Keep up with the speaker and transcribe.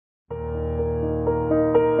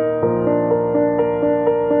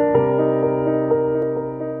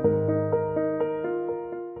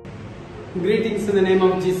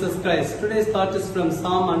Christ. Today's thought is from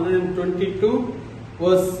Psalm 122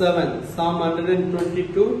 verse 7. Psalm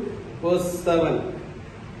 122 verse 7.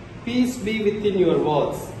 Peace be within your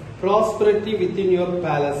walls, prosperity within your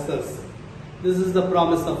palaces. This is the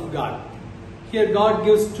promise of God. Here God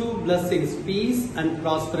gives two blessings, peace and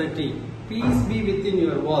prosperity. Peace be within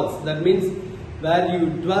your walls. That means where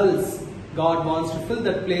you dwell, God wants to fill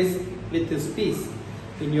that place with His peace.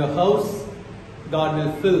 In your house, God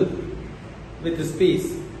will fill with His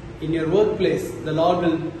peace. In your workplace, the Lord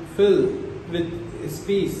will fill with His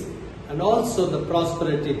peace. And also the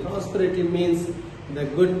prosperity. Prosperity means the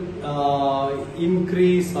good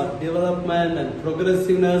increase or development and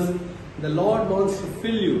progressiveness. The Lord wants to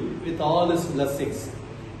fill you with all His blessings.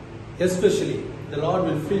 Especially, the Lord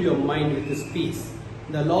will fill your mind with His peace.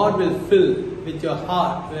 The Lord will fill with your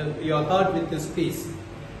heart with His peace.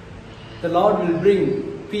 The Lord will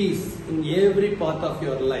bring peace in every part of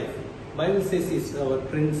your life. Bible says He is our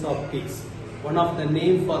Prince of Peace. One of the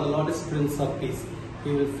names for the Lord is Prince of Peace.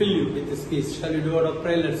 He will fill you with His peace. Shall we do a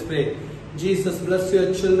prayer? Let's pray. Jesus, bless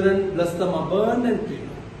your children. Bless them abundantly.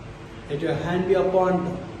 Let your hand be upon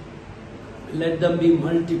them. Let them be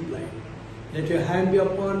multiplied. Let your hand be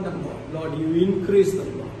upon them, Lord. Lord, you increase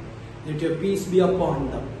them, Lord. Let your peace be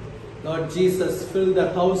upon them. Lord Jesus, fill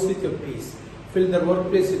their house with your peace. Fill their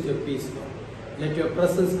workplace with your peace, Lord. Let your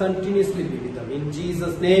presence continuously be with them. In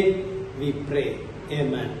Jesus' name we pray.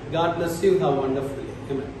 Amen. God bless you. Have a wonderful day.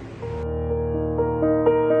 Amen.